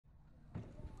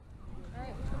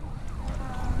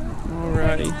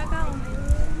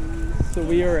Alrighty. So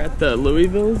we are at the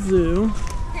Louisville Zoo.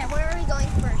 Yeah, where are we going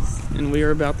first? And we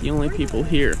are about the only people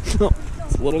here. Oh,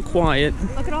 it's a little quiet.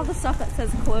 Look at all the stuff that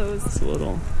says closed. It's a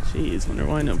little, geez, wonder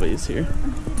why nobody's here.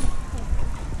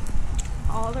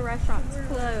 All the restaurants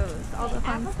closed. All the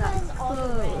fun stuff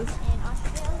closed.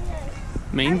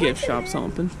 Main gift shop's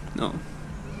open. No.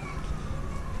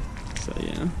 So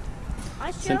yeah.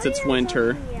 Since it's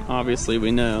winter, obviously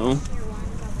we know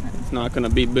it's not going to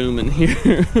be booming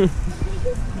here.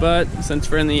 But since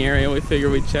we're in the area, we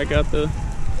figured we'd check out the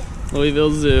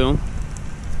Louisville Zoo.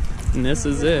 And this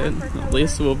is it. At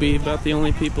least we'll be about the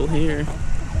only people here.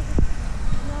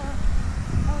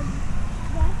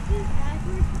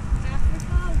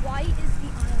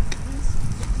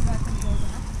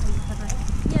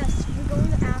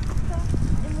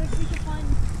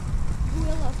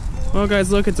 Well,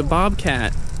 guys, look, it's a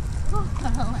bobcat.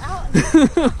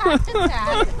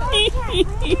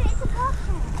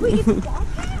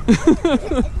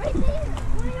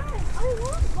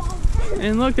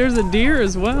 And look, there's a deer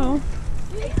as well.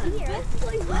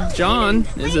 John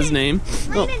is his name.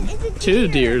 Oh, two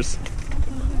deers.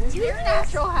 Two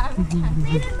natural habitats.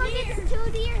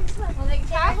 Two deers. Well, they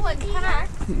travel in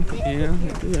packs. Yeah,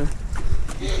 they do.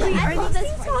 Are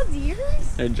these called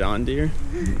deers? They're John Deere.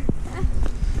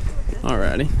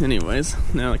 Alrighty, anyways,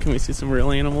 now can we see some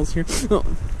real animals here? Oh.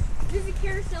 There's a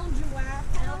carousel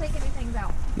giraffe. I don't think anything's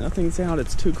out. Nothing's out,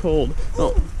 it's too cold.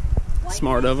 Oh,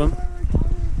 smart of them.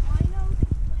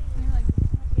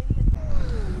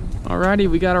 Alrighty,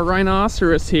 we got a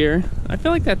rhinoceros here. I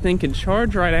feel like that thing can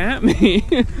charge right at me.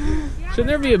 Shouldn't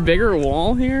there be a bigger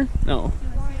wall here? No.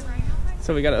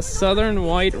 So we got a southern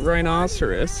white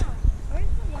rhinoceros. Where's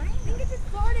the line? I think it's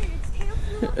spotted. It's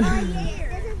camouflaged by here.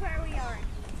 This is where we are.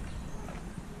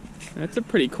 That's a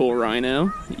pretty cool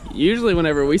rhino. Usually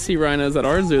whenever we see rhinos at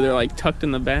our zoo, they're like tucked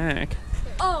in the back.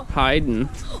 Oh. Hiding.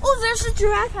 Oh, there's the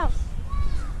giraffe house.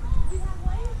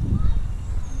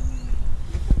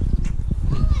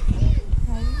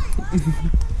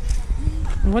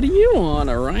 What do you want,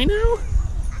 a rhino?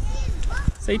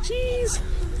 Say cheese.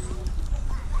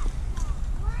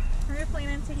 We're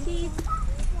planning to cheese.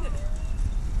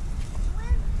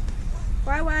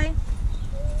 Why?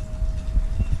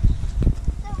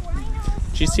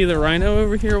 Did you see the rhino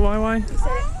over here, YY?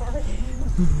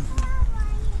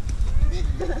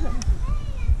 The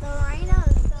rhino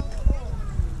is so cool.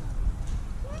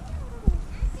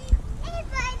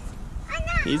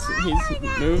 He's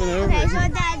moving over. Okay, so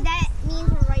that means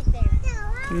we're right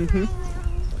there.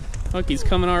 Look, he's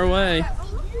coming our way.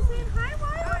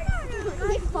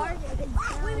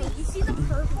 Wait, you see the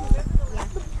purple? Yeah.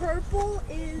 The purple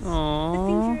is Aww, the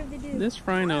feature of the dude. this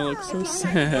rhino looks so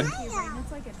sad.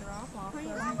 It's like a drop off.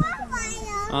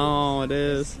 Oh, it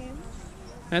is.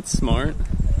 That's smart.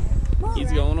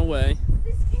 He's going away.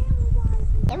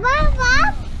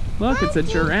 Look, it's a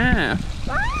giraffe.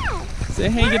 Say,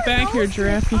 hey, get back here,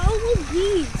 giraffe. Is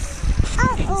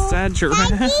that a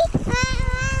giraffe?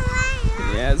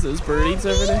 Yeah, is those birdies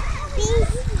over there?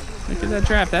 Look at that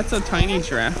giraffe. That's a tiny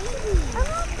giraffe.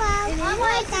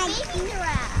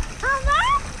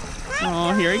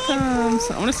 Oh, here he comes.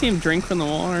 I want to see him drink from the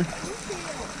water.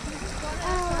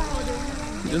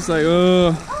 Just like,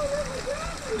 oh.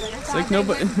 It's like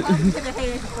nobody.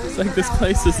 It's like this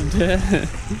place is dead.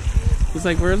 It's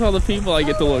like, where's all the people I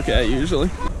get to look at usually?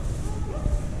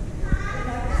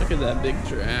 Look at that big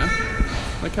giraffe.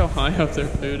 Look how high up their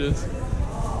food is.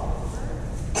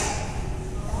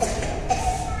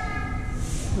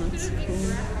 That's cool.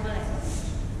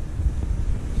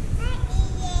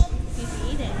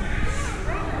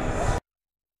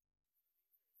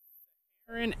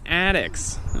 Saharan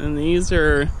addicts, and these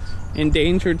are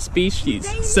endangered species,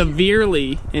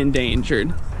 severely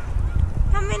endangered.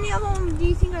 How many of them do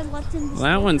you think are left in this? Well,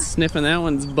 that one's sniffing that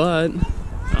one's butt.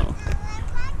 Oh,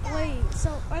 Wait,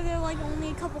 so are there like only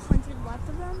a couple hundred left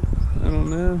of them? I don't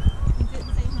know. You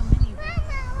didn't say how many.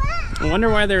 I wonder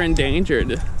why they're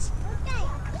endangered.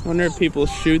 I wonder if people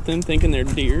shoot them thinking they're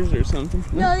deers or something.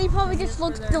 No, they probably just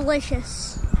look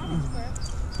delicious.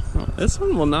 Oh, this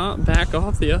one will not back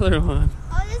off the other one.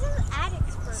 Oh, this is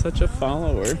addicts. Such a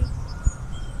follower. Look at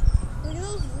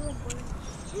those little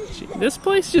birds. Gee, this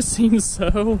place just seems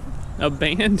so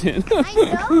abandoned. I know. I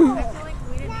feel like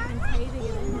we didn't even pay to get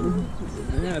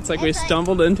in. Yeah, it's like we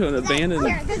stumbled into an abandoned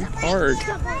park.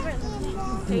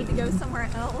 Paid to go somewhere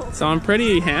else. So I'm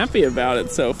pretty happy about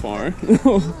it so far.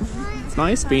 It's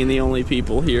nice being the only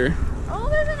people here. Oh,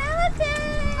 there's an elephant.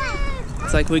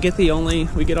 It's like we get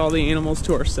all the animals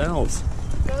to ourselves.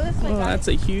 Go this way, Oh, guys. that's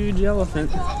a huge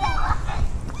elephant.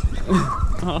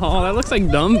 Oh, that looks like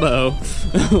Dumbo.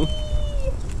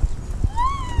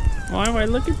 Why,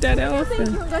 look at that You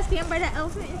elephant. want to go stand by that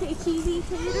elephant and take cheesy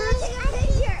taters?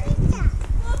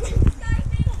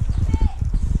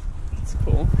 It's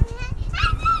cool.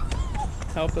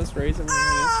 Help us raise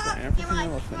awareness for African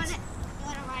elephants.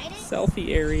 Selfie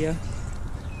area.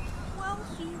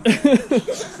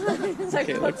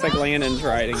 Okay, looks like Landon's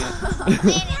riding it.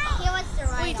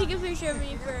 Wait, take a picture of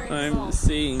me first. I'm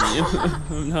seeing you.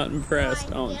 I'm not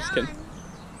impressed. Oh, I'm just kidding.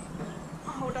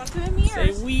 Hold on to the mirror.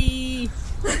 Say wee.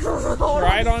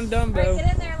 Ride on Dumbo. Right,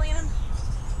 get in there, Landon.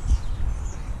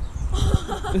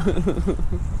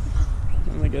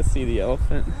 I'm gonna go see the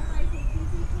elephant.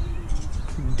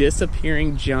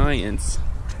 Disappearing giants.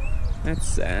 That's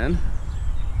sad.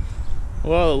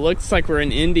 Whoa, looks like we're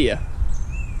in India.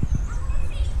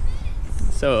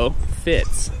 So,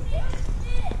 Fitz.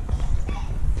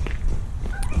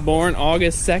 Born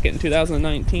August 2nd,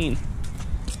 2019.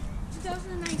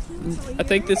 2019. I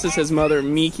think this is his mother,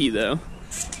 Miki, though.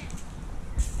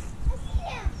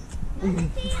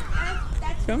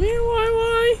 Come here,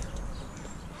 Wai.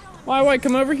 Wai,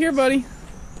 come over here, buddy.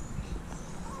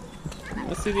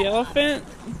 Let's see the elephant.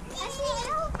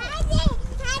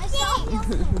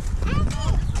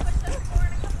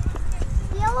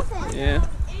 The elephant. Yeah.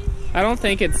 I don't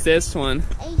think it's this one.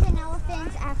 Asian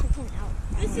elephants, African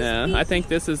elephants. No, I think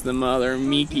this is the mother,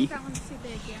 Miki. That one's too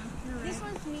big, yeah. This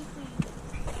one's Mickey.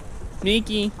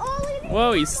 Miki. Oh,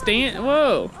 Whoa,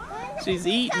 whoa. She's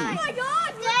eating. oh my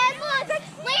God! Dad, look!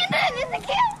 Landon, it's a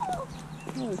camel!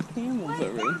 Oh, there's camels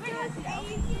over there.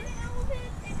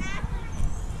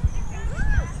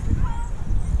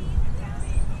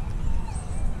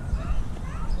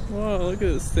 Whoa, look at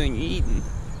this thing eating.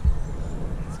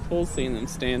 It's cool seeing them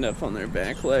stand up on their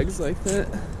back legs like that.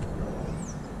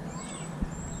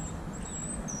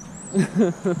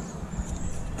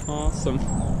 Awesome.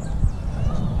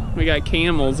 We got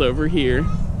camels over here.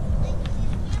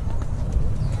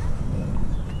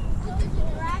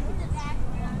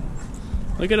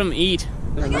 Look at them eat.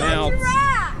 Their mouths.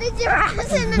 The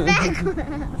giraffe's in the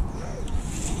background.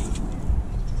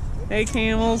 Hey,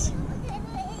 camels.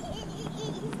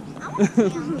 I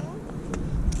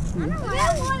don't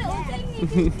want it. Looks like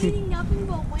it's eating nothing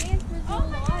but land for their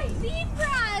life.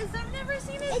 Zebras! I've never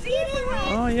seen a zebra.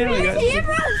 Oh yeah, we got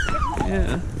Zebras!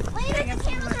 yeah. Landon, the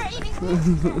camels are eating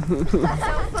food. That's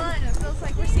so fun. It feels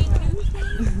like we're seeing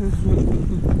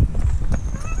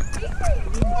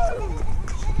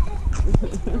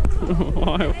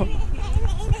Why?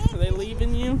 Are they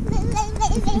leaving you?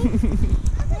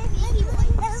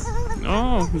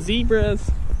 Oh, zebras.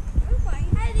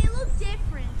 Hey, they look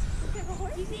different.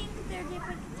 Do you think they're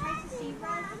different types of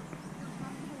zebras?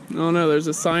 Oh no, there's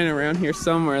a sign around here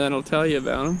somewhere that'll tell you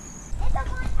about them.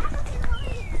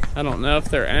 I don't know if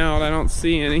they're out. I don't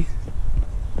see any.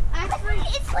 It's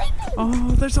sleeping.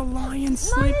 Oh, there's a lion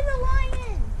sleeping. There's a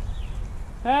lion.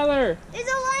 Heather! There's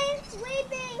a lion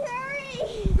sleeping.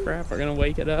 Hurry. Crap, we're gonna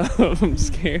wake it up. I'm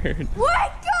scared.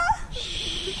 What?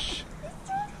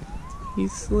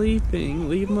 He's sleeping.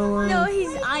 Leave him alone. No,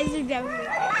 his eyes are definitely.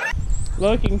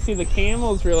 Look, you can see the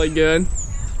camels really good.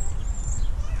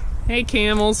 Hey,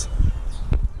 camels.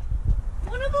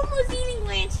 One of them was eating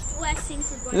ranch dressing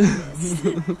for breakfast.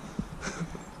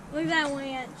 Look at that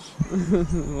ranch.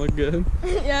 Look good.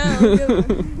 Yeah, look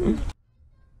good.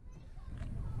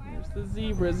 There's the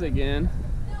zebras again.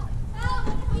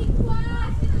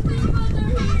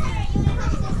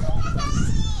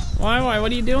 Why,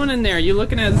 what are you doing in there? You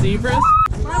looking at zebras?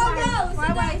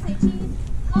 Why say cheese?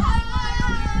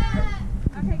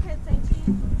 Okay, kids, say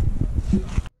cheese.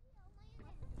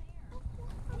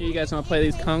 You guys want to play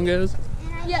these congos?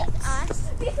 Yes.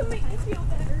 These will make me feel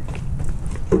better.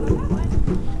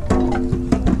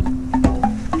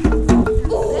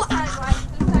 This side, right?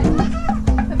 This side.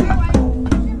 Come here, right?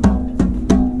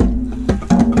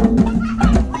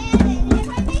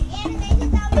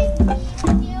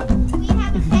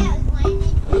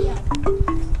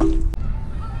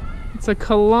 It's a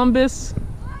Columbus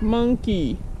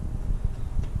monkey.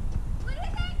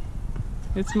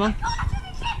 It's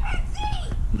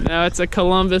no, it's a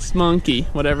Columbus monkey,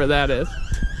 whatever that is.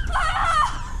 It's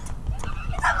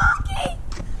a monkey.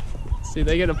 See,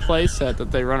 they get a play set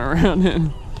that they run around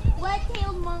in.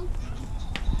 Red-tailed monkey.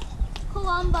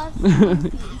 Columbus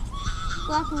monkey.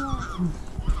 Black and white.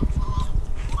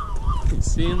 You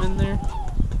see them in there? Oh,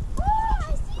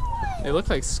 I see one. They look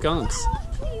like skunks.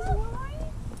 He's white.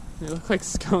 They look like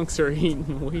skunks are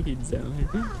eating weeds down here.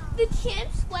 The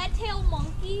chimps, flat-tailed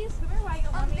monkeys,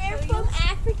 they're from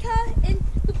Africa, and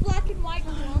the black and white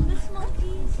Columbus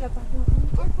monkeys are from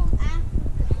Africa.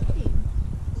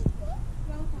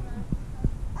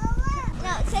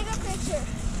 No, take a picture.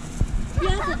 He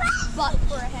has a butt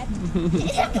for a head.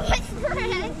 Butt for a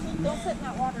head. Don't sit in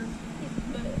that water.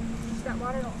 That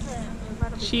water don't sit in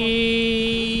it.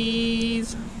 Cheese.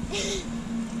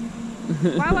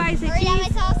 Why is it Hurry up, I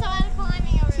saw someone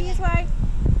climbing over cheese? there. Why?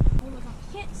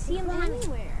 Can't see him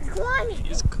anywhere. Climbing.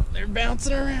 They're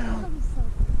bouncing around.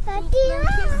 They're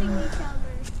kissing each other.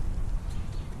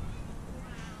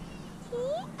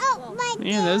 Oh, my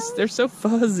Man, they're so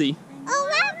fuzzy. Oh,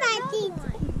 that's my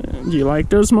teeth. Do you like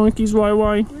those monkeys,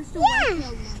 YY?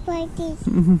 Yeah. Like this.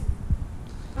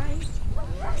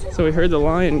 So we heard the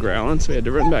lion growling, so we had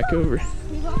to run back over.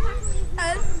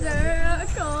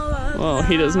 Well,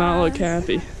 he does not look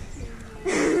happy.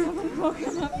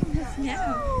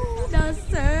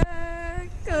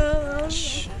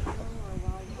 Shh.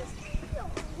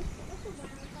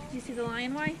 Did you see the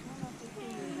lion? Why?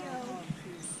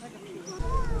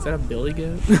 Is that a billy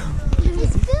goat?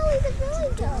 It's Billy the Billy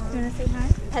Goat. You wanna say hi?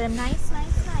 Pet him nice.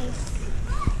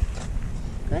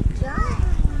 Good job.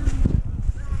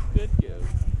 Good goat.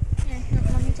 Here,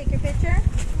 let me take your picture.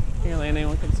 Here, Lane,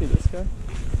 anyone can see this guy?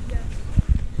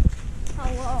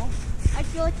 Hello. I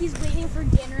feel like he's waiting for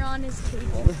dinner on his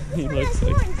table. He It looks has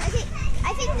like horns.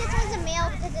 I think this one's a male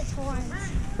because it's horns.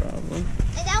 probably.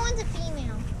 And that one's a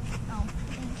female.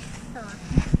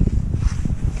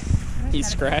 He's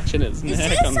scratching his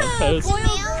neck on the post. boy or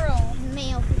girl?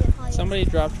 Male because it's probably Somebody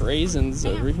dropped raisins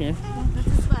over here. This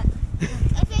is what.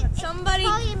 Somebody. It's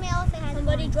probably a male if it has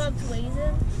Somebody horns. dropped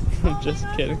raisins. I'm just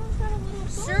kidding.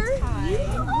 Sir,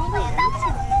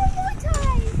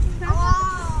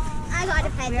 I gotta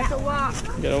pet we have that to one. walk.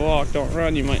 You gotta walk, don't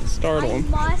run, you might startle him.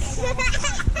 Must.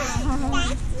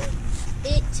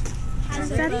 It has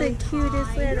Is that the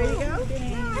cutest little?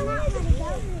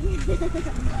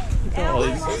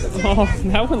 Oh,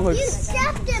 that one looks.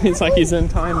 It's like he's in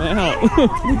timeout.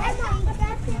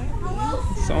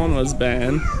 Someone was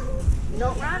banned.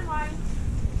 Don't run, why?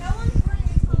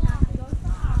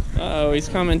 Uh-oh, he's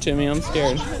coming to me. I'm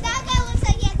scared. That guy looks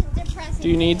like he has a depressing. Do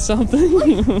you need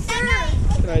something?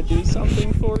 Can I do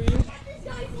something for you?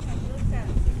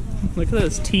 Look at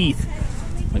those teeth.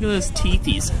 Look at those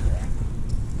teethies.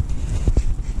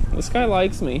 This guy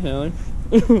likes me, Heather.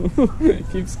 He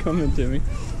keeps coming to me.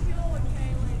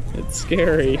 It's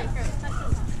scary.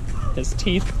 His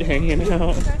teeth hanging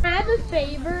out. I have a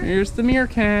favor. Here's the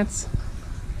meerkats.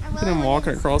 Look at him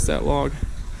walking across that log.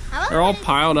 They're all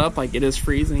piled up like it is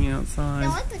freezing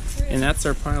outside. And that's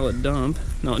our pile of dump.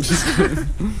 No, just kidding.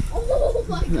 Oh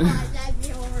my god, that'd be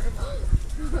horrible.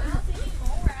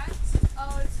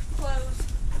 Oh, it's closed.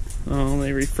 Oh,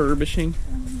 they're refurbishing.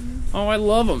 Oh, I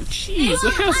love them. Jeez,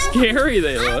 look how scary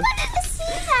they I look. wanted to see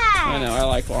that. I know, I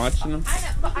like watching them. I know,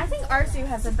 but I think our zoo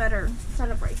has a better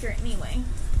setup right here anyway.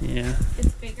 Yeah,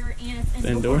 It's bigger and it's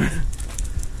indoor.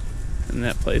 And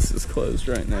that place is closed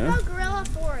right now. Oh, Gorilla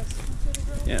Forest.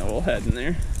 Yeah, we'll head in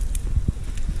there.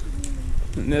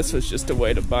 And this was just a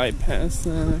way to bypass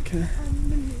that. Okay.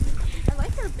 I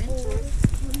like our benches.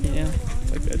 Yeah,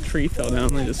 like a tree fell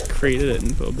down, they just created it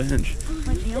into a bench.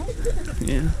 Like you?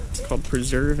 Yeah, it's called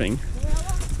preserving.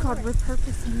 It's called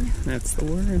repurposing. That's the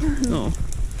word. Oh.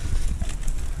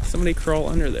 Somebody crawl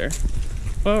under there.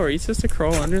 Oh, are you supposed to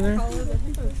crawl under there? Follow the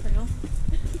hippo trail.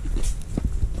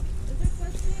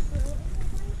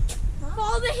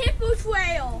 Follow the hippo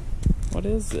trail. What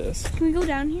is this? Can we go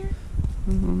down here?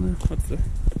 I don't know. What's the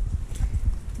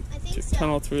I think just so.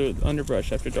 tunnel through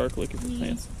underbrush after dark looking for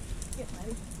plants?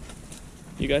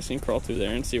 You guys can crawl through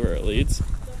there and see where it leads.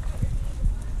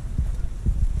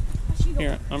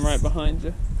 Here, I'm right behind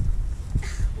you.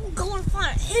 I'm going to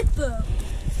find a hippo.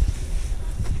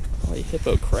 Oh, you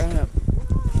hippo crap.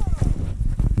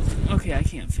 Okay, I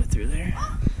can't fit through there.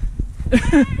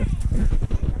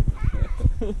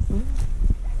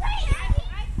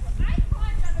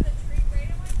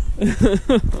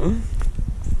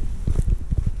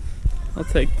 I'll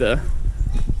take the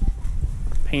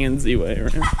pansy way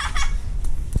around.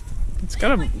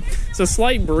 It's a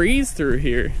slight breeze through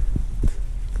here.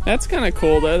 That's kind of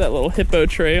cool though, that little hippo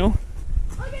trail.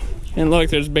 And look,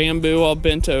 there's bamboo all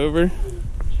bent over.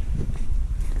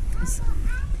 I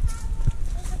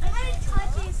didn't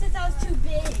touch it since I was too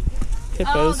big. Hippos.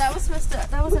 Oh, that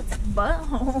was its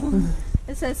butthole.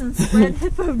 It says in spread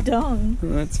hippo dung. Oh,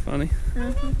 that's funny.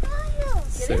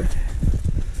 So,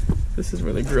 this is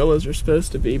where the gorillas are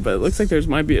supposed to be, but it looks like there's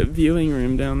might be a viewing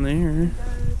room down there.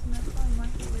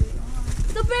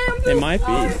 The bamboo. It might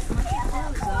be.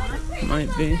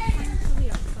 Might be.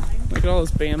 Look at all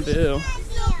this bamboo.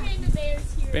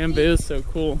 Bamboo is so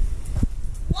cool.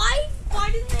 Why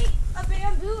didn't they make a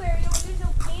bamboo area when there's no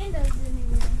pandas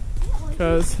anywhere?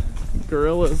 Because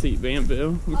gorillas eat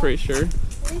bamboo, I'm pretty sure.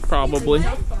 Probably.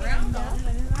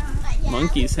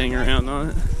 Monkeys hang around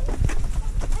on it.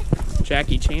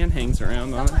 Jackie Chan hangs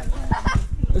around on it.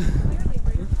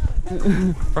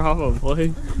 Probably.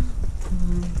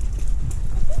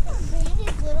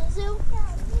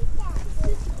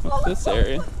 What's this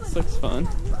area? This looks fun.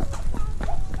 What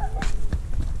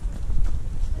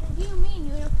do you mean?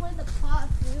 You want to play the pot of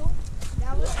food?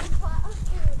 That was the pot of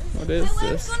food. What is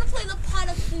this? I want to play the pot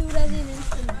of food as an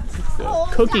instrument. It's the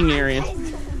cooking area.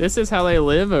 This is how they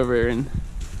live over in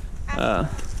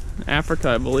Africa,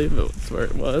 I believe it's where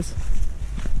it was.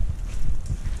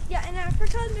 Yeah, in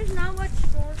Africa, there's not much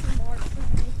stores or markets or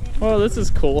anything. Well, this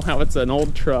is cool how it's an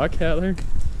old truck, Heather,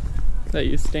 that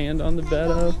you stand on the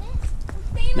bed of.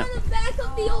 Stand No. on the back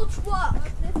of the old truck.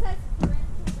 This has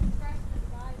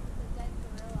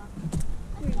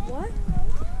Wait, what?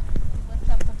 lift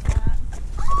up the flat.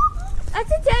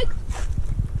 That's a dead.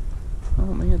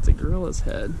 Oh man, it's a gorilla's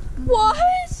head. What?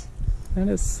 That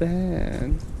is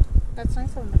sad. That's nice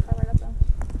of them to cover it up though.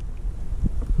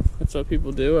 That's what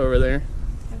people do over there.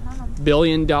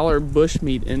 Billion-dollar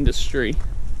bushmeat industry.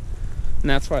 And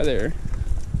that's why they're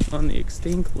on the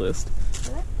extinct list.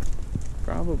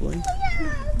 Probably.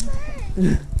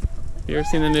 You ever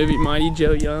seen the movie Mighty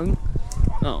Joe Young?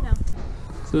 Oh. No.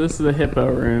 So this is the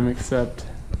hippo room, except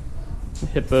the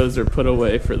hippos are put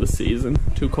away for the season.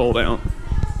 Too cold out.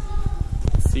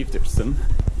 Let's see if there's some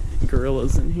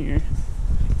gorillas in here.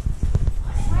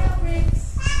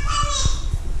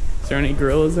 Is there any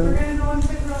gorillas in there?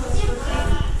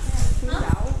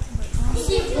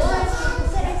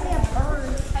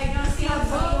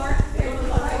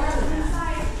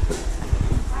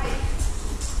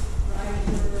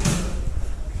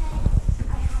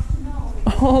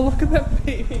 Oh, look at that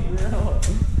baby gorilla.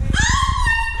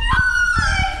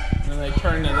 And they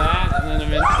turn to that, and then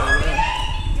eventually that.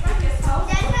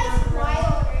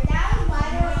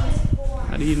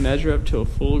 How do you measure up to a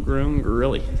full-grown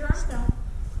gorilla?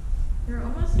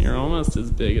 You're almost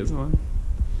as big as one,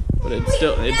 but it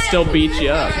still beats you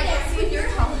up.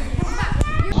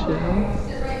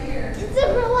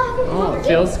 Oh, it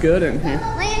feels good in here.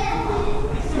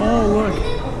 Oh look!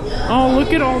 Oh,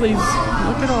 look at all these!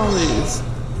 Look at all these!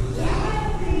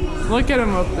 Look at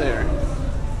them up there.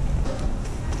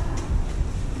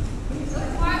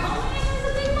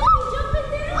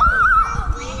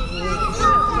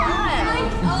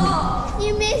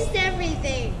 You missed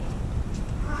everything.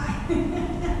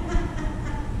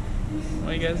 What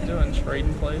are you guys doing?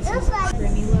 Trading places?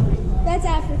 That's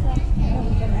Africa.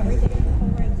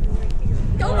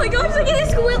 Oh my gosh, look at this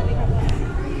squirrel.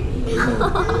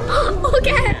 Look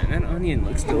at it. Man, that onion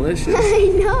looks delicious. I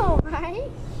know, right?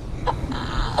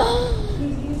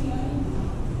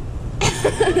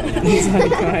 He's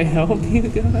like, can I help you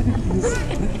guys?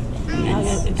 Now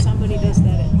that if somebody does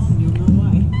that at home, you'll know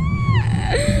why.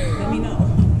 Let me know.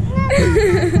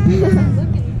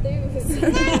 Looking through.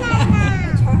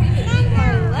 Trying to eat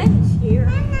my lunch here.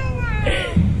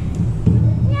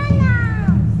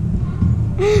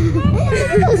 Look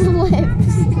at those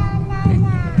lips.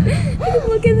 I can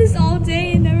look at this all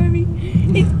day and never be.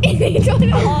 Is he trying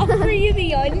to offer you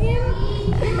the onion?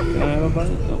 Can I have a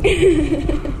bite? Oh.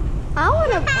 I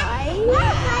want a bite.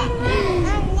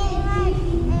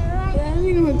 That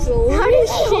thing looks delicious. How did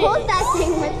you hold that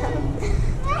thing with him?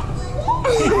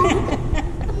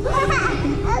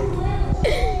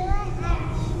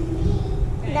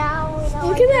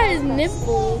 Look at that, his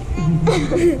nipple.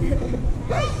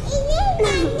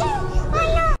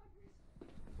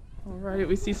 Alright,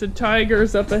 we see some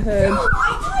tigers up ahead.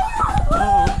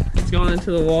 Oh, he's going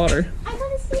into the water. I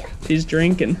want to see it. He's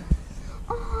drinking.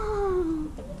 Oh.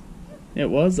 It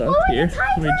was up here.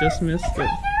 We just missed it.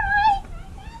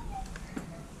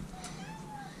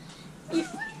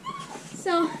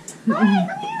 So.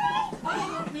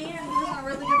 Oh man, this is a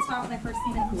really good spot when I first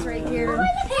seen it. It's right here.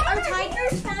 Hey, are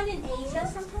tigers found in Asia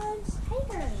sometimes?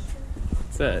 Tigers.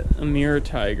 It's a mirror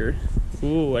tiger.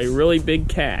 Ooh, a really big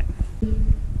cat.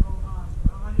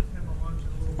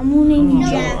 I'm wanting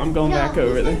I'm going back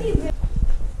over there.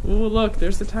 Ooh, look,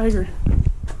 there's the tiger.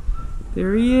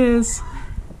 There he is.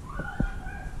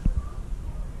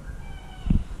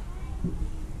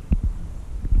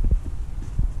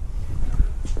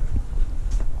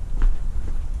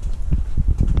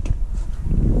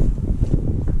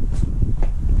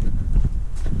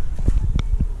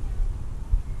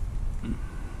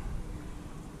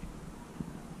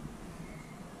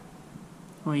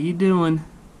 What are you doing?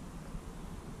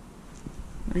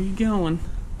 Where are you going?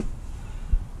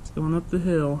 It's going up the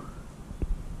hill.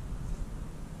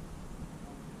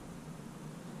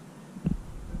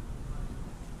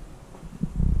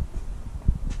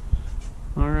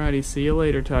 Alrighty, see you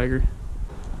later, Tiger.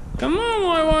 Come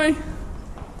on, Wai.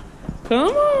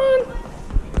 Come on.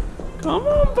 Come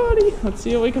on, buddy. Let's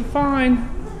see what we can find.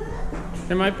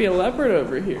 There might be a leopard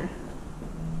over here.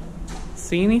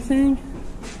 See anything?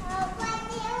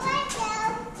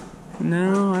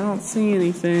 No, I don't see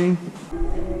anything.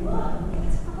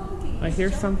 I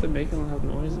hear something making loud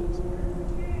noises.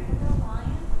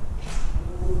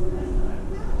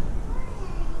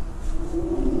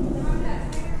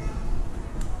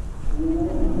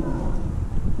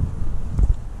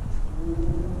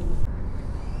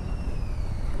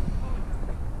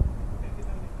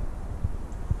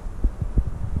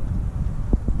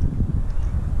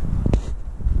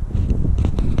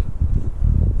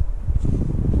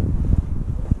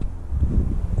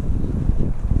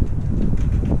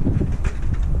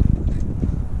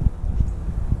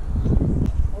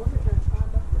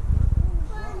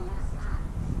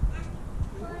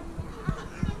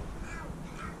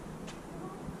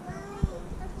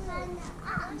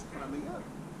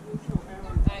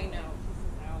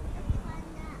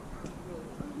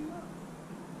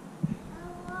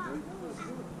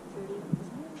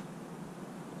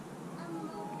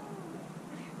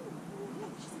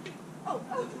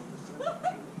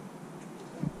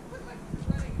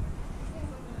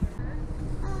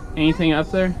 Anything up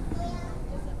there?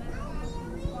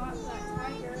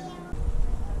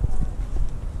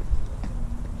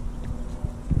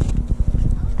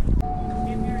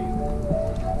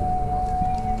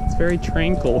 It's very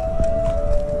tranquil.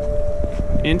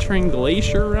 Entering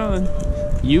Glacier Run,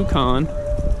 Yukon. Their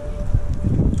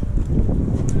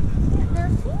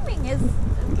theming is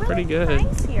really pretty good.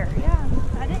 Nice here. Yeah,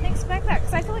 I didn't expect that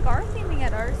because I feel like our theming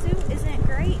at our zoo isn't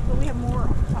great, but we have more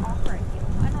to offer.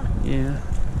 I don't know. Yeah.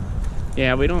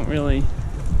 Yeah, we don't really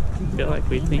feel like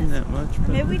we theme that much. But...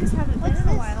 maybe we just haven't been in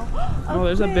a while. Oh,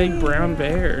 there's a big brown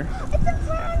bear. It's a brown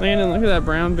bear. Landon, look at that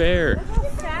brown bear. Look how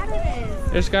sad it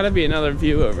is. There's got to be another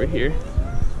view over here.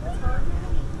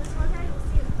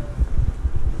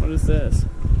 What is this?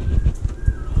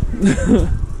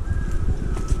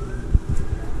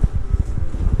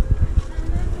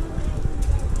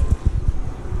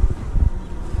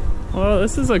 Well,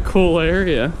 this is a cool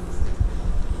area.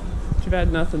 Too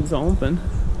bad nothing's open.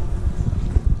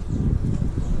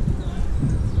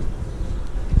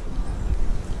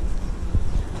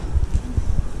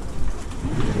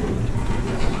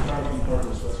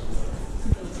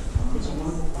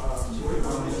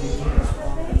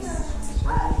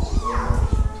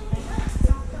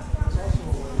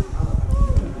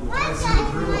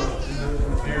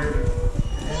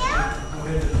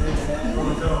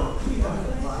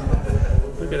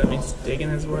 Look at him, he's digging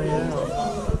his way out.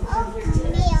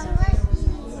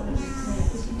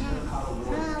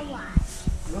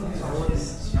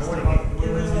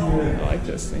 I like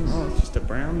this thing. Oh, it's just a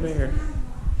brown bear.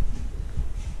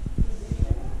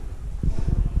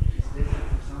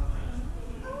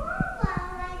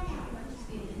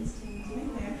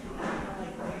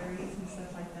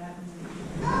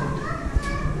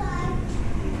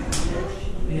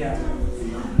 Yeah.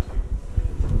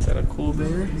 Is that a cool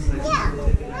bear?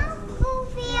 Yeah, cool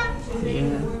bear.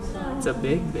 Yeah. It's a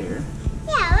big bear.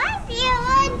 Yeah, my bear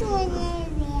was doing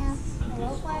it there.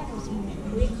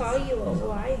 We call you a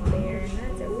white bear, and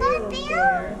that's a My little bear?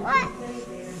 bear. What?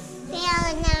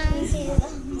 Bear now.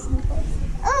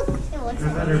 Oh, it was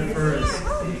Her fur is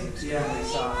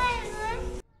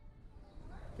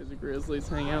because the grizzlies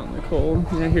hang out in the cold.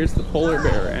 Yeah, here's the polar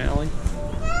bear alley.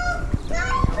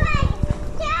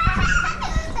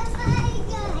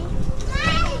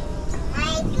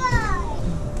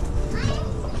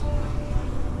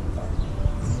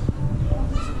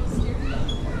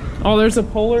 Oh, there's a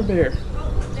polar bear.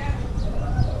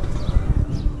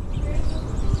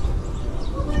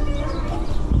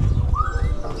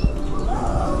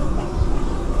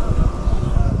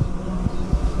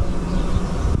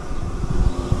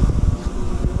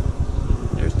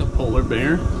 There's the polar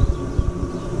bear.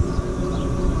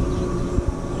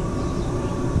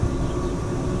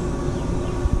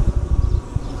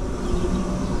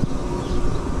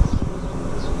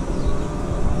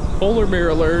 Polar bear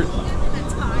alert.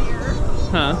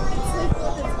 Huh?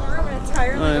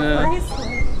 I know.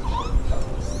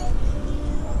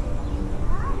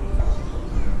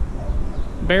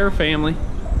 Bear family.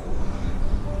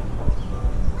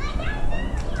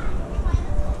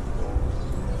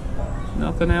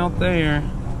 Nothing out there.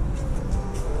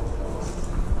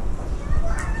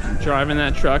 I'm driving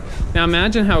that truck. Now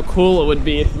imagine how cool it would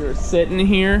be if you were sitting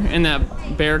here and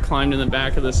that bear climbed in the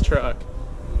back of this truck.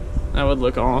 That would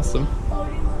look awesome.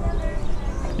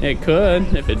 It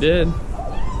could, if it did.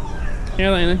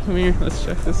 Here, Lana, come here. Let's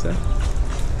check this out.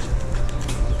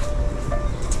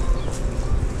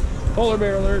 Polar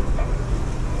bear alert.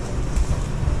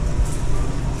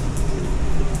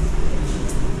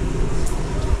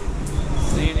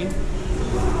 See any?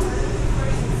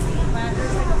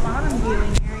 There's like a bottom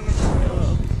viewing area.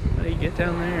 How do you get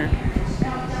down there?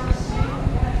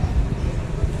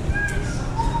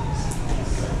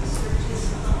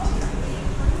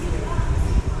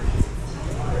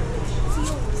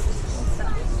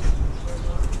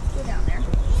 Go down there.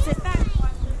 Sit back.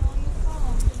 Watch it all you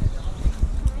fall.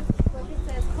 Look, it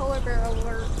says polar bear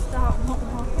alert. Stop. Don't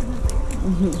walk in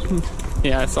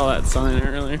there. Yeah, I saw that sign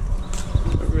earlier.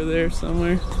 Over there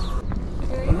somewhere.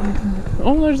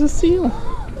 Oh, there's a seal.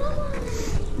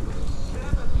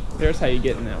 There's how you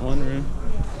get in that one room.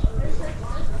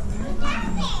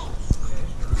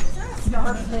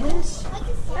 Starfish.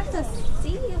 That's a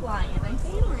sea lion. I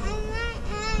think.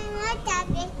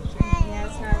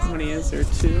 How many is there?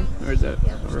 2? Or is that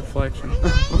a reflection? The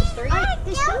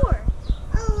shore.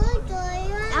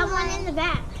 That one in the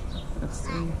back. Let's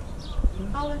see.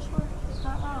 Oh, the shore.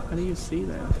 How do you see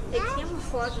that? It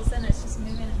camouflages in. It's just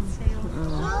moving its tail.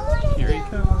 Oh, here he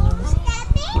comes.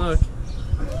 Look.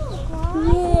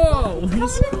 Whoa! He's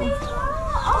cool.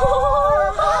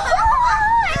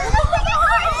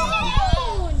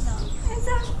 Is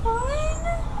that fun?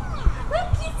 Look,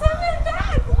 he's coming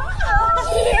back. Wow.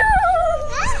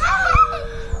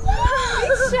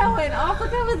 He's showing off.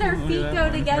 Look how their Look feet at go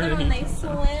that together one. when they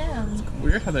swim.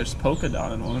 Weird how there's polka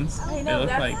dotted ones. I They know, look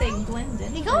that's like they blend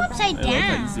in. They go upside they look like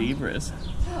down. zebras.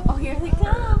 Oh, here they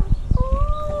come.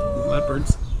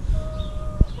 Leopards.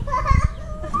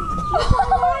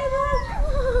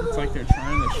 It's like they're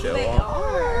trying to show They off.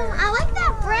 are. I like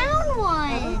that brown I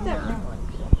one. like that round one.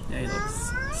 Yeah, he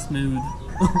looks smooth.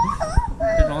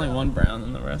 There's only one brown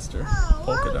and the rest are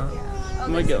polka dot. Oh,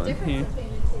 Am I there's a going difference here? between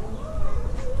the two.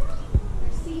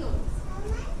 They're seals.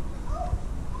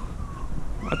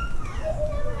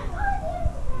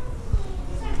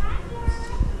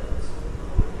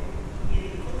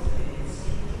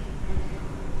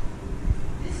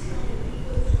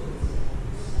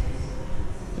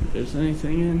 If there's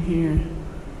anything in here.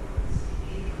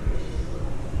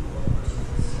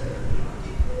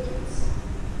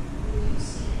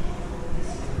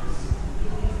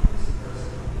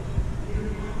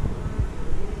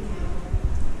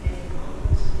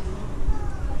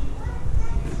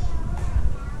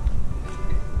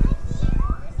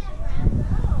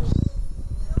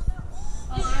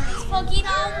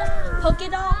 Polka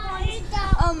dot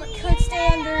ones could stay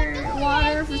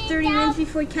underwater for 30 minutes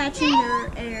before catching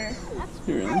their air.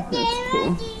 Really? That's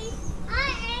cool.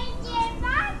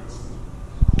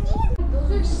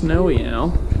 Snowy owl.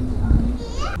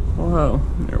 Whoa,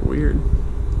 they're weird.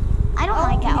 I don't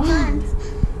like owls.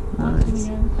 Nice.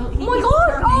 Oh my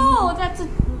god! Oh, that's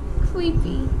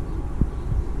creepy.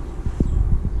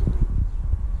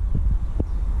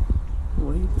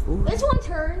 Wait for it. This one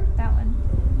turned. That one.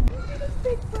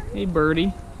 Hey,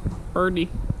 birdie. Birdie.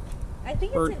 I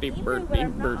think it's Birdie, an emu, birdie, but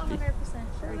I'm not birdie. 100%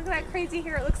 sure. Look at that crazy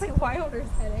hair. It looks like Wilder's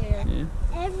head hair. Yeah.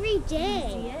 Every See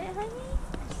day. it, honey?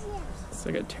 It's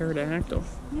like a pterodactyl.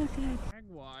 Look at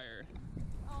Jaguar.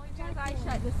 Oh, he got his eyes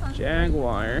shut. The sun's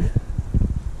Jaguar.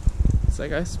 It's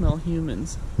like I smell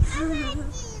humans.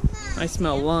 I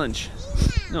smell lunch.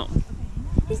 No.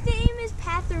 His name is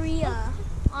Patheria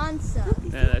Ansa.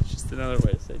 Yeah, that's just another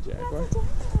way to say jaguar.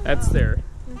 That's their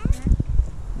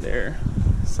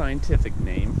scientific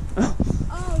name. Oh,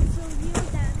 so you know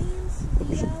what that means?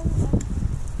 Leo.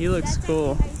 He looks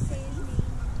cool. How you say his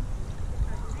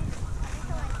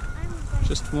name.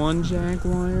 Just one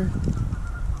jaguar.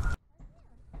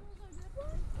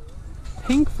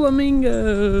 Pink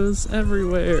flamingos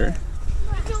everywhere.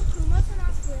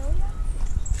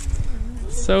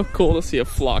 So cool to see a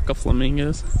flock of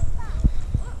flamingos.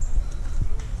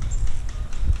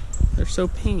 They're so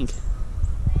pink.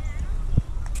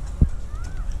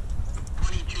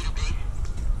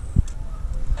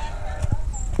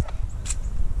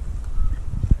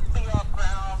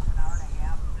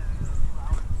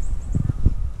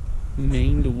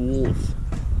 Maned wolf.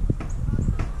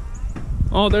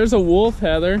 Oh, there's a wolf,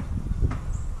 Heather.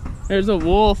 There's a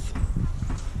wolf.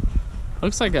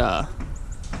 Looks like a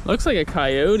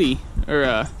coyote or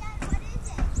a.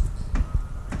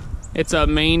 It's a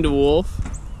maned wolf.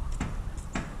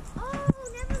 Oh,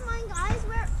 never mind, guys.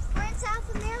 We're in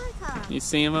South America. You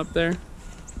see him up there?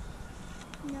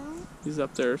 No. He's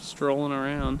up there strolling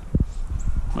around.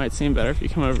 Might seem better if you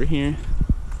come over here.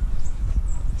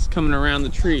 He's coming around the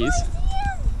trees.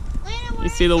 You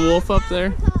see the wolf up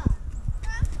there?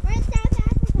 We're in South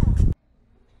Africa.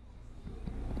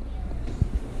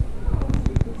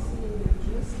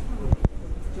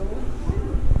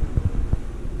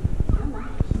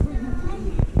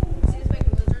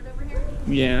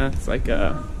 Yeah, it's like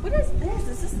a. What is this?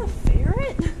 Is this a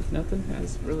ferret? Nothing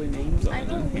has really names on it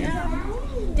down here.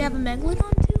 They have a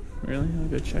megalodon too? Really? I'll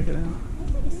go check it out.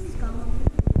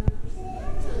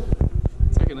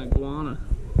 It's like an iguana.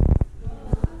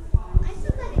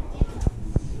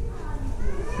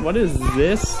 What is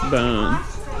this bone?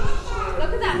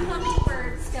 Look at that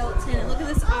hummingbird skeleton. And look at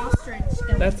this ostrich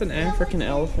skeleton. That's an African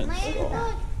elephant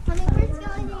skull. Look at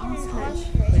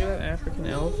that African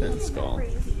elephant skull.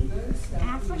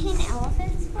 African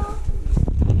elephant skull?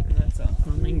 That's a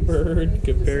hummingbird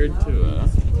compared to a,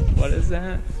 what is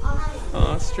that?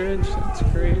 Ostrich? That's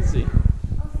crazy.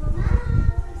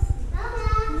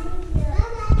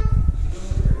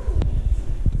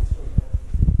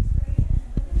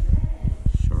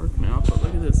 Shark mouth, but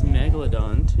look at this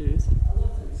megalodon tooth.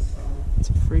 It's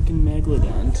a freaking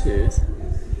megalodon tooth.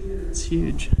 It's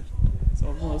huge. It's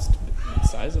almost the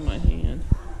size of my hand.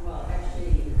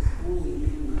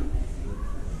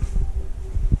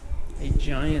 A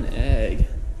giant egg.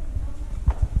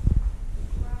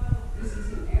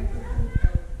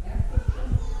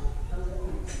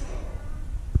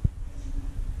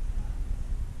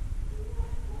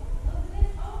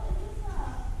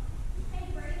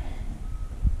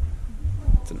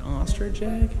 It's an ostrich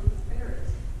egg?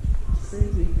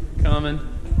 Crazy. Coming.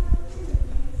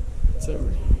 It's over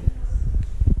here.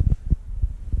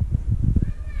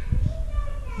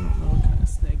 I don't know what kind of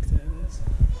snake that is.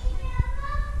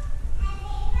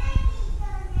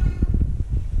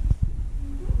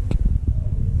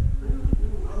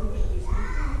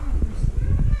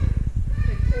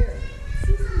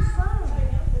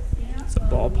 It's a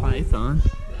ball python.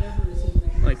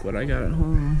 Like what I got at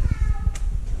home.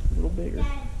 A little bigger.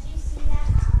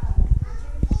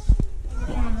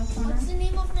 What's the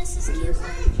name of Mrs. Cucumber?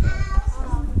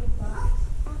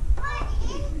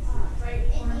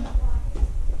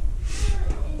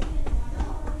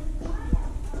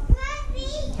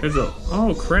 There's a,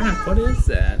 oh crap, what is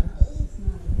that?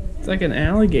 It's like an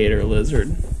alligator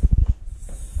lizard.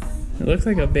 It looks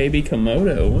like a baby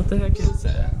Komodo. What the heck is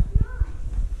that?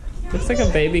 Looks like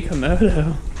a baby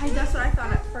Komodo. That's what I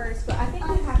thought at first, but I think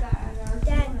we have that at our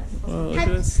Dad. Whoa, look at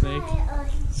this snake.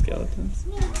 Skeletons.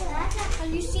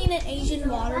 Have you seen an Asian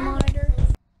water monitor?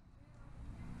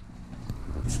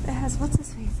 It has, what's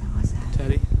his face? What's that?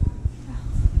 Teddy.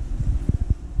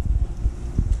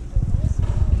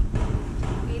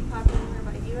 Made popular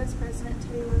by U.S. President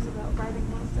Teddy Roosevelt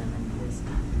riding one of them in his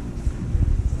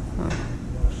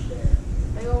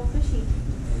big old fishy.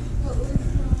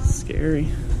 Scary.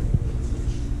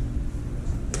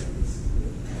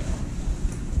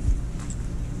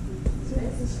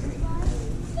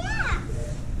 Yeah.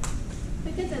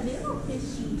 Look at the little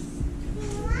fishies.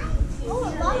 Oh,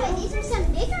 Mama, these are some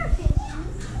bigger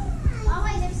fishies.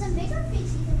 Mama, there's some bigger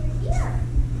fishies over here.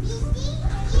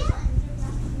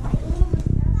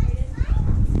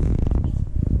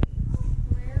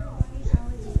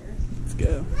 Let's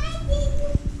go.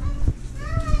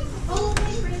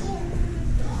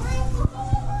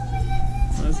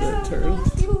 What is that, turtle?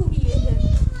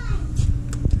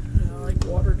 I like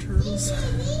water turtles.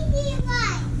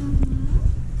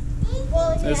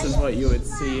 This is what you would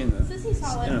see in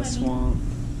a swamp.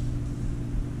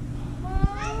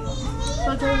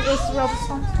 So during this rubber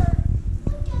swamp.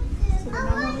 So the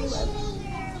number we live.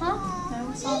 Huh? No,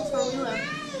 swamps where we live.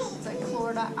 It's like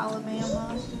Florida,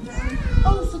 Alabama.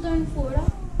 Oh, so they're in Florida?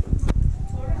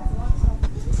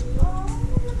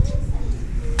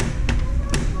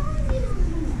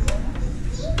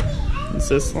 Is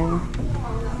this long?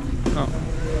 Oh.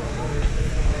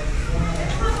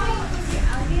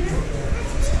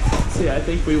 See, I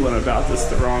think we went about this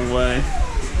the wrong way.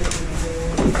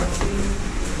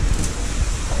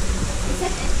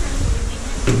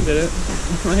 Did it?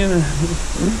 Wait a minute.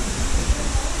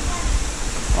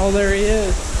 Oh, there he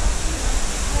is.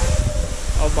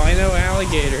 Albino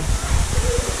alligator.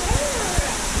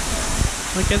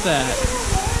 Look at that.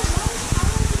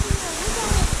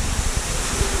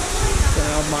 It's an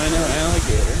albino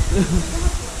alligator.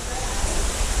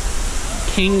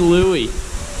 King Louis.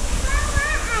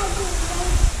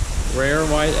 Rare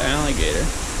white alligator.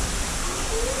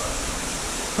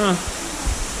 Huh.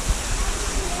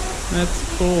 That's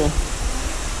cool.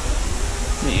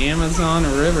 The Amazon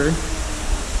River.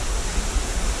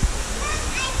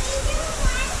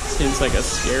 Seems like a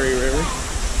scary river.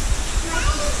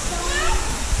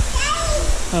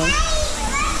 Oh.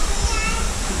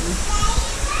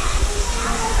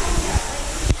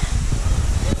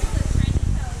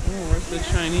 Oh, where's the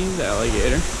Chinese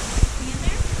alligator?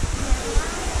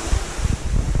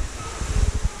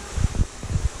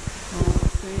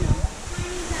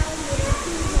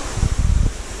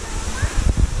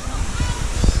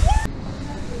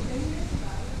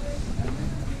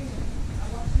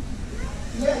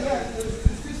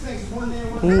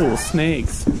 Ooh,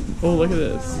 snakes. Oh, look at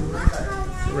this.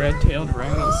 Red-tailed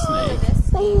rattlesnake.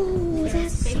 Oh,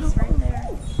 that's so right there.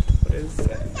 What is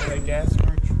that?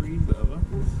 Madagascar tree boa.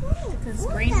 This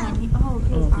green one.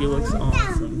 Oh, he looks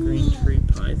awesome. Green tree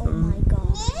python.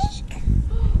 Gosh.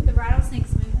 The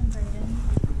rattlesnake's moving,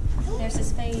 Brayden. There's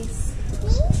his face.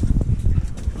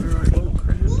 Where are you? Oh,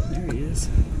 crap. There he is.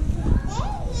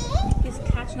 He's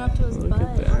catching up to his Look butt.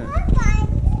 at that.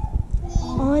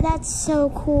 Oh, that's so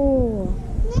cool.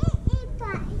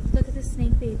 Look at the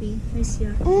snake baby. Let me see.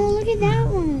 Oh, look at that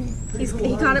one.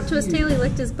 He got up to his tail. He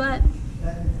licked his butt.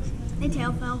 The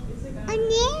tail fell. A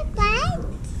near bite.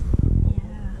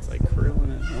 Yeah. It's like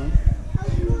curling it, huh?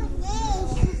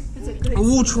 It's a good.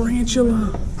 Oh,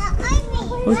 tarantula.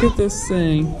 Look at this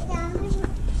thing.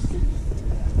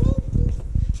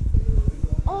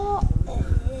 Oh,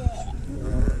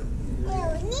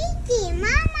 Nikki,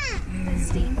 Mama. It's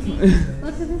stinky.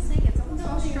 Look at this snake. It's almost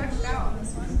all stretched out on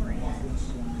this one branch.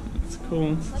 It's cool.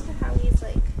 Look at how he's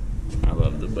like. I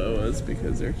love the boas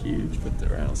because they're huge, but the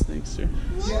rattlesnakes are...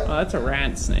 Oh, that's a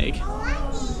rat snake.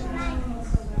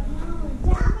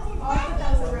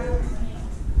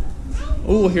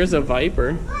 Oh, here's a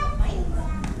viper.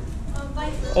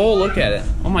 Oh, look at it.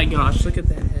 Oh my gosh, look at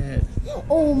that head.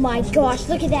 Oh my gosh,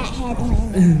 look at that head,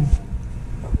 man.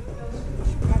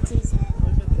 That's his head.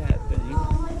 Look at that thing.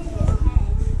 Oh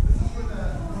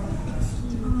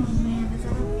man, is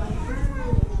that a viper?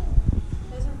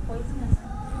 Those are poisonous.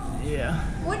 Yeah.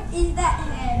 What is that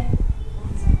head?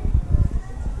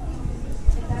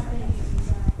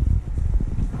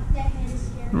 That head is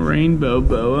scary. Rainbow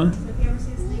boa. Have you ever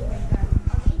seen a snake like that?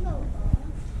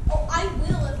 Oh, I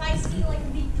will if I see like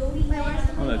a big goatee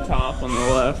head. On the top, on the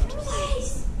left.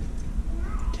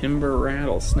 Timber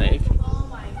rattlesnake. Oh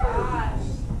my gosh.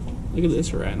 Look at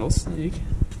this rattlesnake.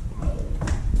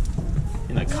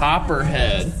 And a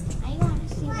copperhead. I want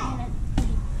to see that.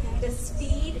 The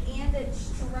speed and the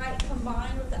strike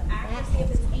combined with the accuracy of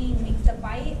his aim makes the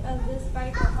bite of this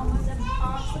viper almost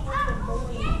impossible to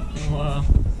avoid. Wow.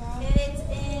 And it's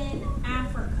in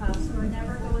Africa, so we're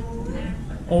never going to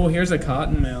Africa. Oh, here's a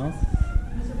cottonmouth.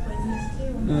 Those are poisonous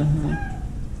too. Uh-huh.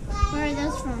 Where are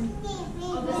those from?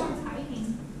 Oh, this one's hiding.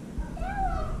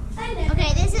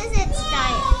 Okay, this is its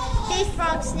diet. Fish,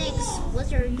 frogs, snakes,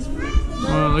 lizards.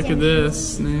 Oh, look at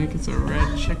this snake. It's a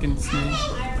red chicken snake.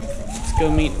 Let's go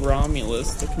meet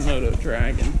Romulus, the Komodo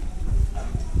dragon.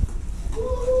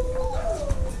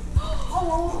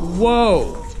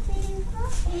 Whoa!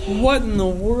 What in the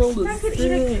world is That could this?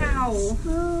 eat a cow.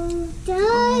 Oh,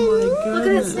 Oh my Look at that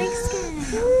goodness. snake skin.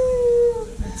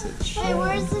 That's a Wait, chicken.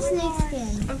 where's the snake skin?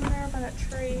 Over there by that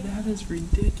tree. That is This could eat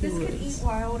ridiculous.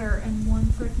 wilder in one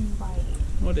freaking bite.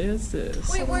 What is this?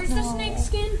 Wait, where's the snake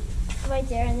skin? Right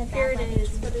there in the back. Here it is.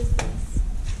 What is this?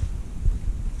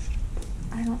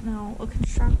 I don't know. A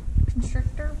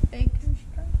constrictor? Big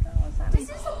constrictor? What's that mean?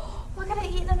 Look at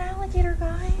it eating an alligator,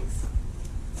 guys.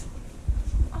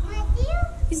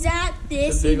 Is that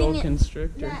It's this a big old eating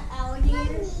constrictor. that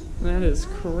alligator? That is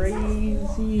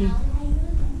crazy.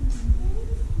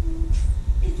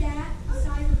 Is that the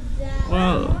size of that?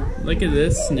 Wow, look at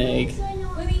this snake. I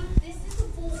mean, this is the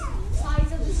full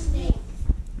size of the snake.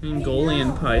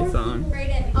 Mongolian python. Right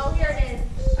at me. Oh, here it is.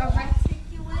 A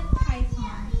reticulate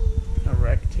python. A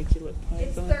reticulate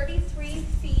It's python. 33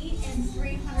 feet and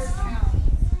 300 pounds.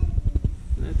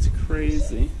 That's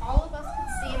crazy. All of us could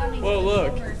see it on each Whoa, other's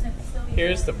look. shoulders and it would still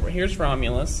be Here's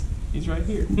Romulus. He's right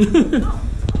here.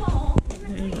 Oh.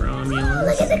 Hey,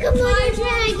 Romulus. Look at the Komodo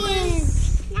dragon.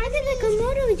 Look at the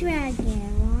Komodo dragon.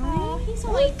 Oh, he's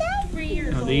only 3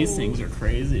 years No, old. these things are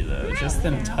crazy though. Just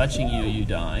them touching you, you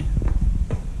die.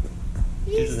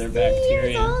 Due to their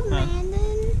bacteria. Huh?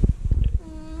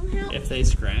 If they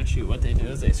scratch you, what they do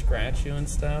is they scratch you and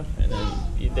stuff, and then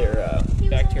their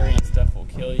bacteria and stuff will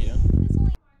kill you.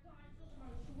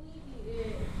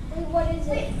 Wait, what is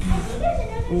it?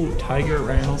 Ooh, tiger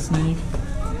rattlesnake.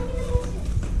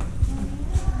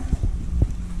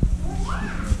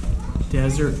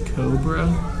 Desert cobra.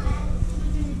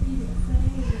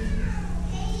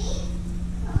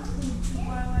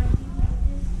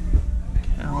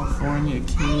 California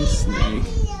king snake.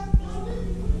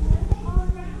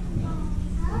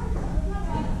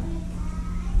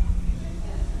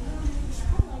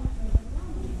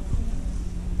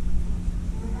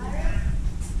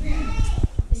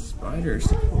 Spiders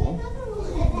cool.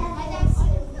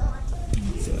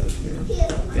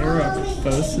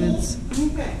 Theraphosis.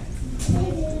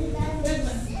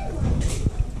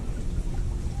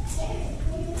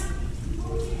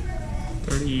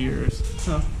 30 years.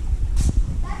 Huh.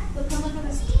 Look how much of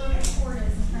his tortoise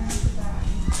is trying to die.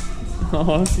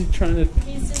 Oh, is he trying to...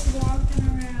 He's just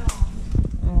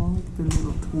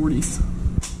 40s.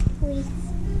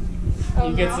 Oh,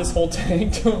 He gets no. this whole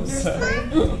tank to himself.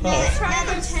 Let's try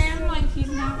to pretend like he's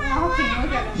not walking.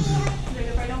 Look at him. Like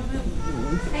if I don't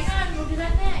move. Hang on, we'll do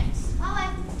that next.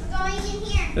 Oh, we're going in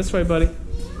here. This way, buddy.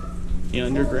 The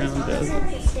underground desert.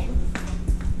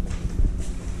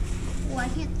 Oh, I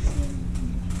can't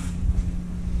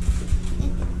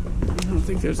I don't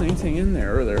think there's anything in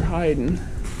there, or they're hiding.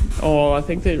 Oh, I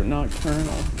think they're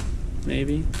nocturnal.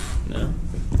 Maybe. No.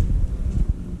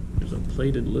 There's a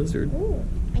plated lizard. Ooh,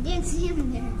 I didn't see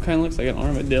him there. Kind of looks like an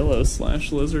armadillo /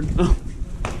 lizard. Oh.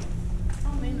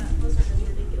 Oh man, that lizard is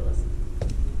ridiculous.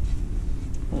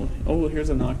 Oh, here's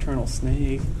a nocturnal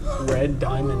snake. Red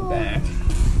diamondback.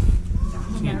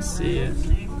 Can't see it.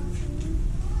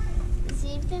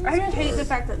 I just hate the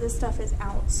fact that this stuff is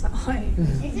outside.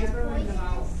 Is this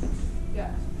poisonous?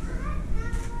 Yeah.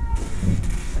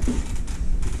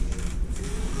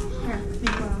 Here, be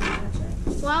quiet, I'm gonna touch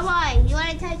it. Why? You want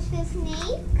to touch the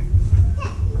snake?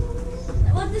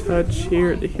 What does Touch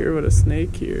here to hear what a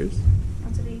snake hears.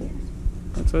 That's what he hears.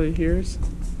 That's what he hears?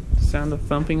 Sound of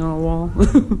thumping on a wall. Touch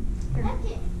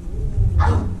it.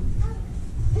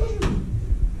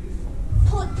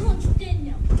 Punch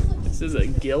Daniel. This is a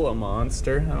Gila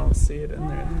monster. I don't see it in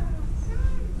there.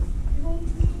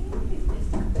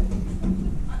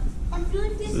 I feel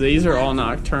like this. These are all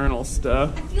nocturnal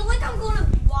stuff. I feel like I'm going to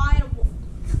fly a wall.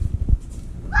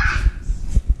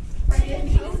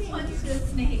 Right, punch the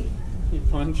snake. You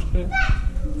punched it.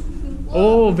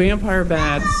 Oh, vampire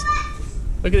bats.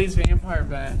 Look at these vampire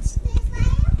bats.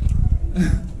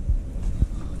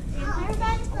 Vampire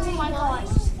bats? Oh my gosh.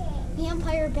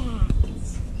 Vampire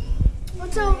bats.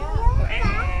 What's up?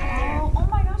 Oh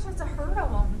my gosh, that's a herd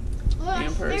of them.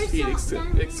 Vampires feed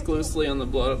exclusively on the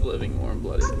blood of living,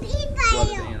 warm-blooded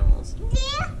blooded animals.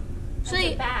 So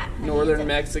you bad. Northern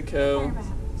Mexico,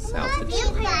 South of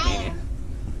Chile.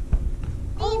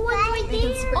 Oh, one's right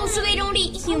there. Oh, so they don't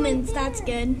eat humans. That's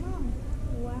good.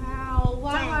 Wow.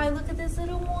 Wow. Look at this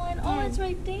little one. Oh, it's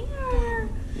right there.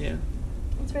 Yeah.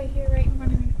 It's right here, right in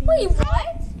front of your face. Wait,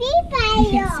 what? You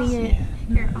can't see it.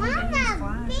 Here, I'll get this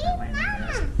flash. That way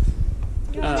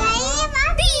I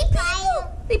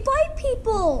They bite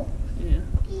people. Yeah.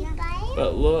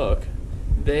 But look,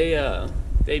 they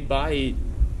bite,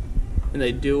 and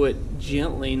they do it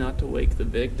gently, not to wake the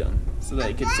victim, so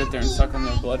they could sit there and suck on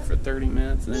their blood for 30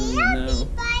 minutes and they don't even know.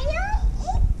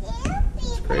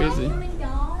 It's crazy.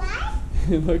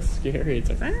 It looks scary. It's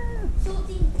like, ah. So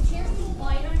the gently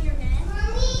bite on your neck?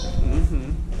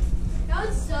 Mm-hmm. That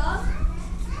would suck.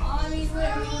 I mean, would it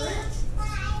hurt?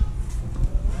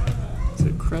 It's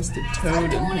a crested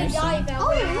toad in here.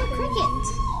 Oh, look, crickets.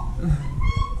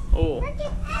 Oh,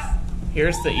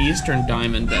 here's the eastern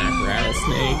diamondback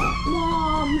rattlesnake.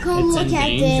 Mom, come It's look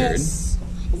endangered. at this.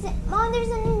 Mom, there's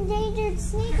an endangered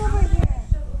snake over here.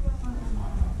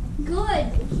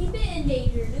 Good. Keep it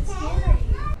endangered. It's scary.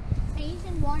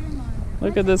 Asian water monitor.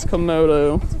 Look at this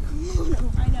Komodo. It's a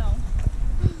Komodo. I know.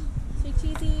 Sweet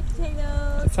cheesy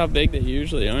potatoes. That's how big they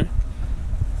usually are.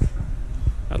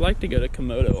 I'd like to go to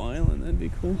Komodo Island. That'd be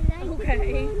cool.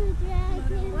 Okay.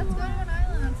 Let's go to an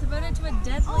island that's devoted to a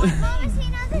deadly Oh, I see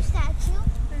another statue.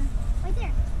 Right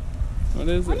there. What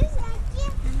is What it? is that?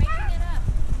 You're making it up.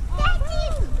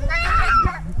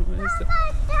 What is it?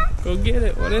 Go get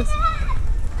it. What is it?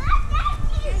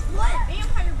 What?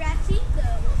 Vampire bat teeth,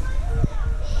 though.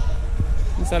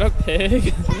 Is that a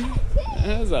pig?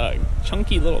 That's a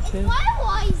chunky little pig.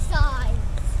 Firefly size.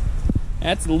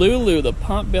 That's Lulu, the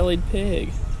pot-bellied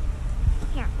pig.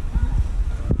 Here.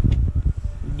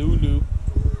 Lulu.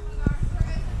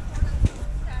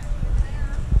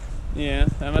 Yeah,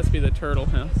 that must be the turtle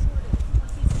house.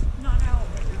 Not out.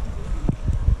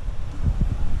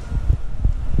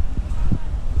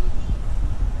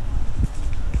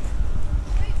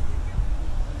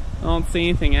 I don't see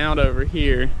anything out over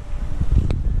here.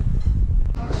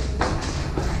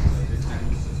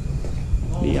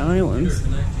 The islands.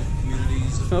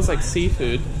 Smells like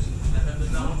seafood.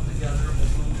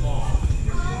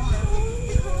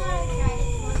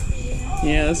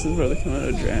 Yeah, this is where the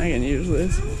Komodo dragon usually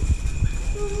is.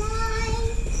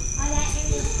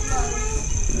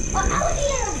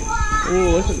 Ooh,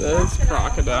 look at those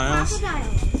crocodiles.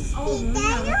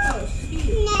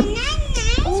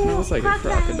 Smells like a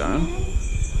crocodile. You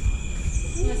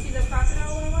want to see the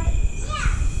crocodile little white?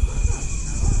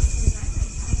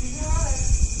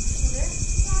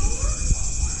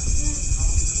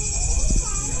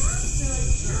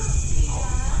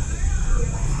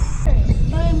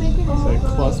 It's a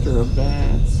cluster of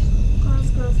bats.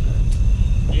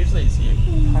 Usually you see a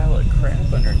pile of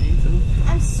crap underneath them.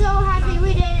 I'm so happy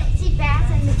we didn't see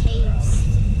bats in the caves.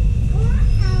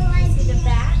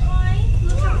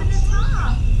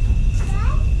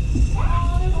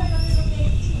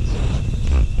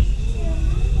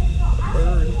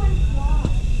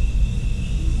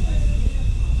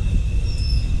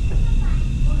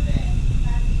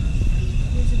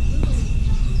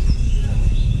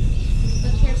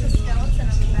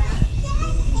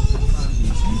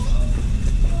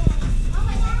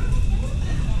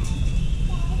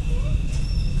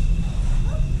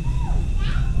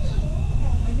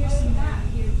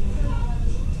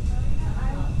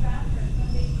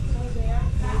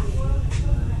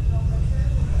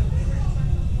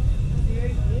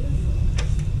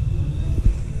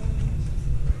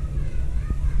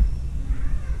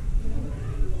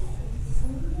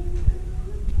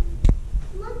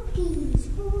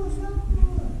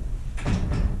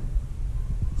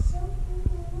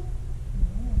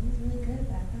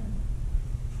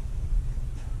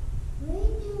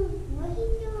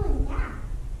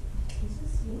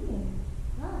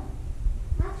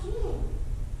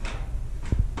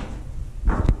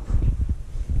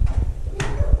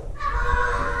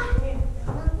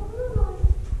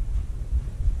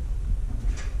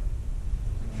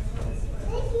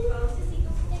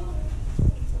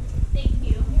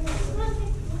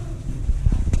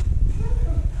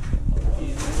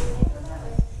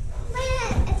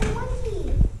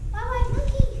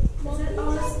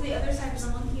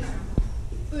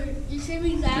 same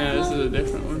exact No, this one? is a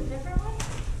different one. Different one?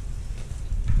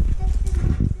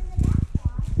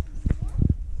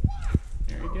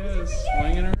 There he goes,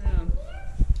 swinging around.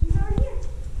 He's over here.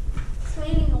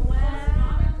 Swinging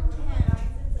around.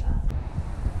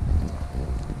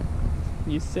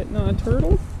 You sitting on a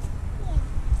turtle?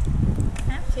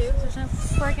 Have to. There's no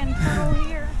friggin' turtle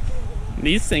here.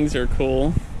 These things are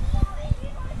cool.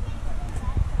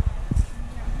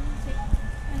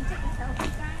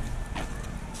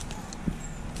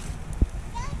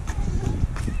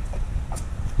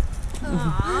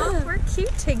 Aw, we're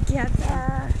cute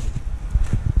together.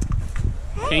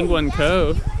 Penguin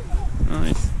Cove.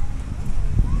 Nice.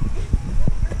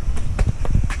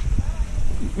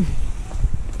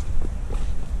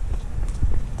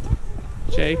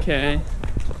 JK.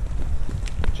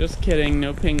 Just kidding,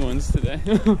 no penguins today.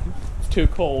 It's too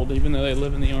cold, even though they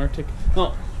live in the Arctic.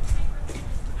 Oh.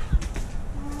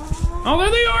 Oh,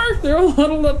 there they are! They're all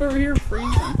huddled up over here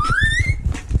freezing.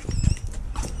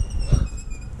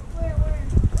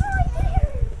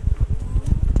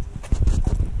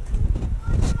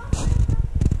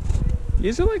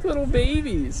 These are like little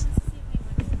babies.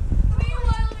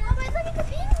 Mama, look at the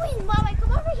penguin. Mama,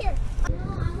 come over here.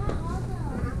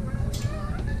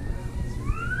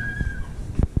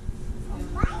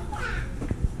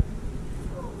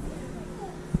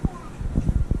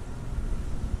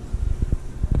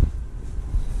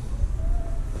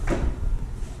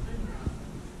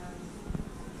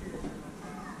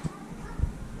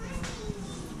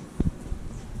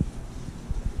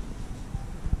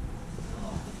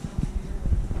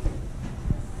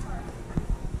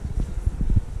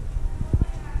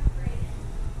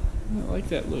 I like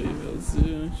that Louisville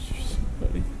Zoo. It's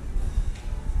funny.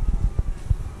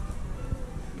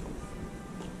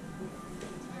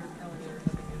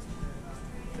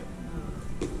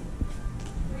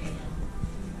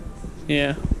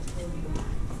 Yeah.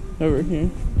 Over here.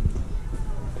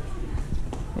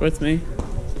 With me.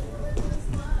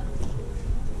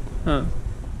 Huh.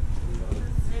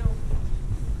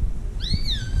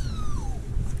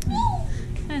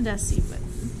 Kinda dusty, but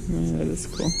Yeah, that is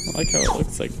cool. I like how it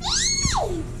looks like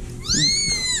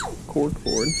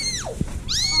corkboard.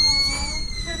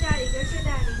 Show daddy, go show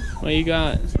daddy. What you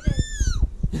got? Is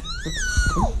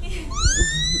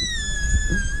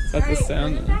that the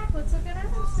sound? Bring it back. Let's look at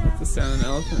other stuff. The sound an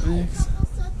elephant makes?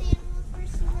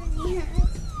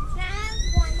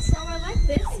 Oh, I like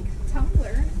this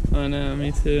tumbler. Oh no,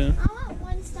 me too. I want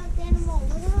one stuffed animal.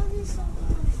 Look at all these stuffed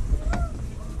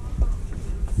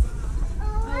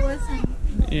Oh, listen.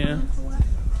 Yeah.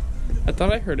 I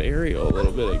thought I heard Ariel a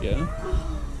little bit ago.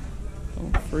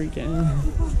 Don't freak out.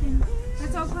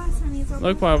 It's all glass, honey. It's all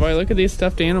Look, Bobby, look at these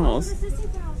stuffed animals. This is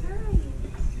about right.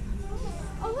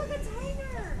 Oh, look, a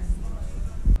tiger.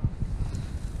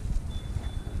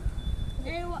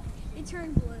 It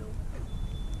turned blue.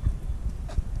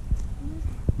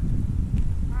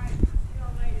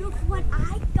 Look what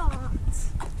I got.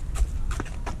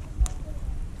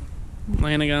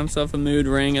 Lana got himself a mood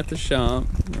ring at the shop.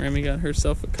 Remy got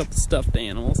herself a couple stuffed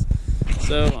animals.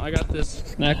 So I got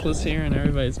this necklace here and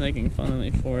everybody's making fun of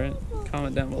me for it.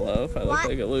 Comment down below if I look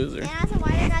like a loser. And also,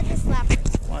 why I got this slap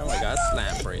bracelet? Why do I got a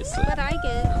slap bracelet? what I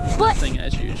get. Nothing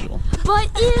as usual.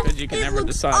 But Because if you can it never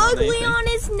looks decide on ugly anything. on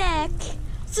his neck,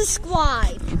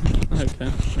 subscribe.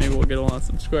 Okay, maybe we'll get a lot of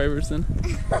subscribers then.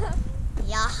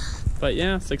 Yeah. But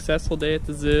yeah, successful day at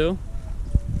the zoo.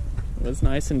 It was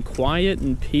nice and quiet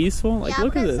and peaceful. Like, Yeah,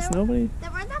 look at because this. there Nobody.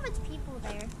 weren't that much people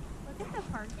there. Look at the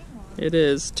parking lot. It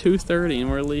is 2:30 and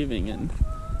we're leaving, and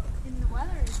And the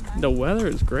weather is nice. the weather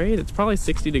is great. It's probably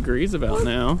 60 degrees about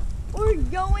now. We're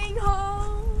going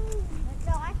home.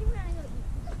 So I can really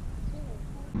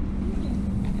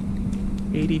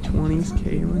go eat. 80/20s,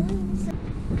 Kaylin.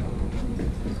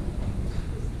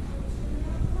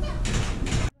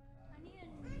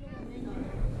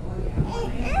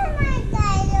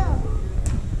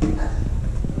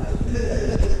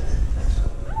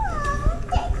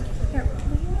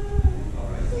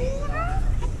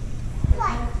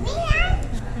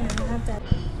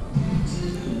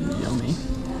 Yummy.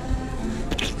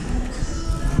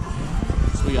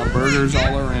 So we got burgers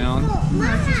all around.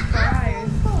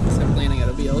 Except Lana got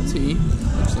a BLT,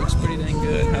 which looks pretty dang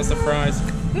good. How's the fries?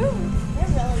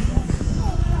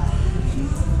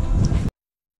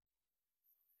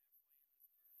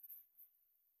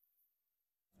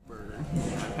 Burger.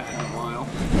 I've had it in a while.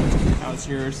 How's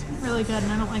yours? Really good,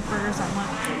 and I don't like burgers that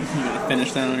much. You gonna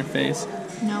finish that on your face?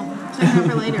 No, save it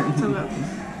for later. It's so good.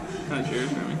 How's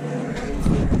yours,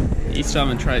 Remy? You still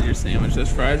haven't tried your sandwich.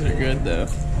 Those fries are good though.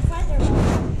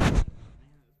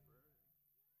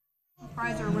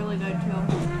 Fries are really really good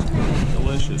too.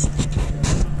 Delicious.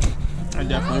 I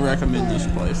definitely recommend this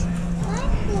place.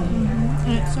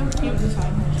 And it's so cute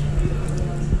inside.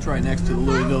 It's right next to the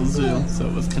Louisville Zoo, so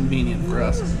it was convenient for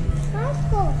us.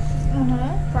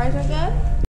 Fries are good.